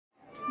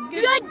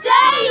Good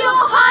day,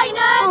 Your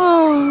Highness!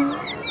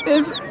 Oh,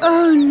 if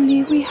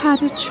only we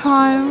had a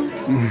child.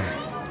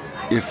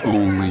 If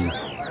only.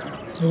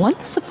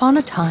 Once upon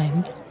a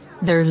time,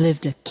 there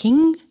lived a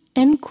king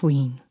and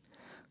queen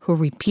who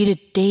repeated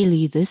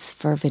daily this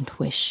fervent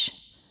wish.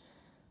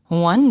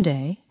 One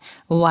day,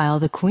 while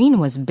the queen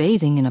was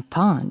bathing in a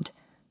pond,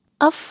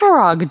 a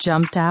frog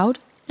jumped out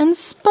and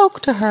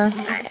spoke to her.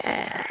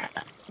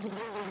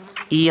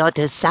 Your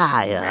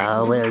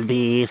desire will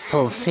be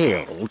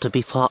fulfilled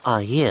before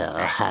a year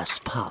has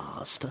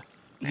passed.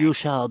 You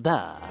shall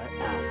bear a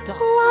daughter.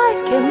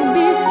 Life can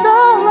be so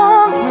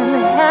long and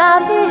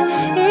happy,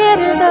 it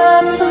is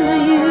up to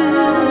you.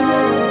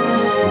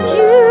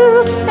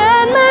 You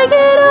can make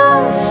it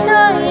all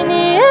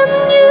shiny and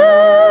new.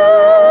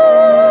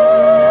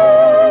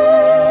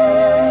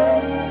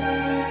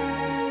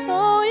 So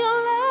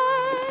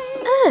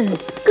Oh,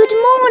 good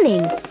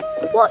morning.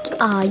 What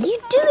are you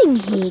doing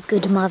here,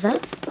 good mother?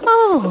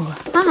 Oh,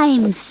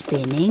 I'm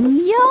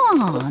spinning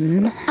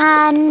yarn.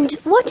 And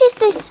what is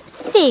this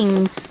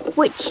thing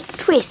which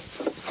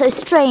twists so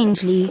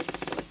strangely?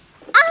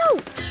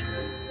 Ouch!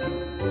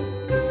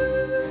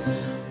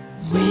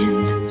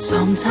 Wind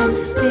sometimes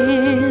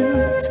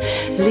steals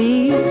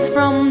leaves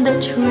from the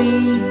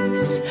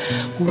trees.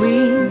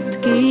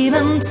 Wind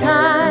given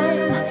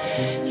time,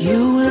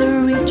 you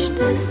will reach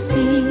the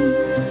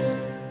seas.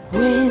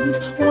 Wind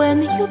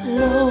when you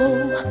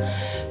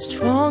blow,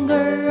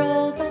 stronger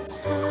all the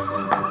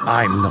time.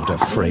 I'm not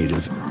afraid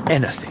of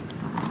anything.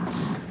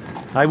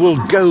 I will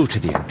go to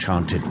the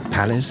enchanted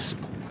palace,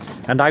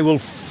 and I will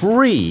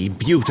free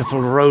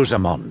beautiful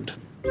Rosamond.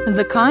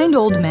 The kind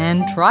old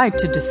man tried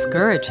to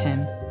discourage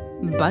him,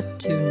 but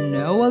to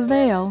no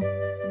avail.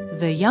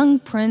 The young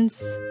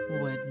prince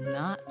would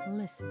not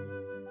listen.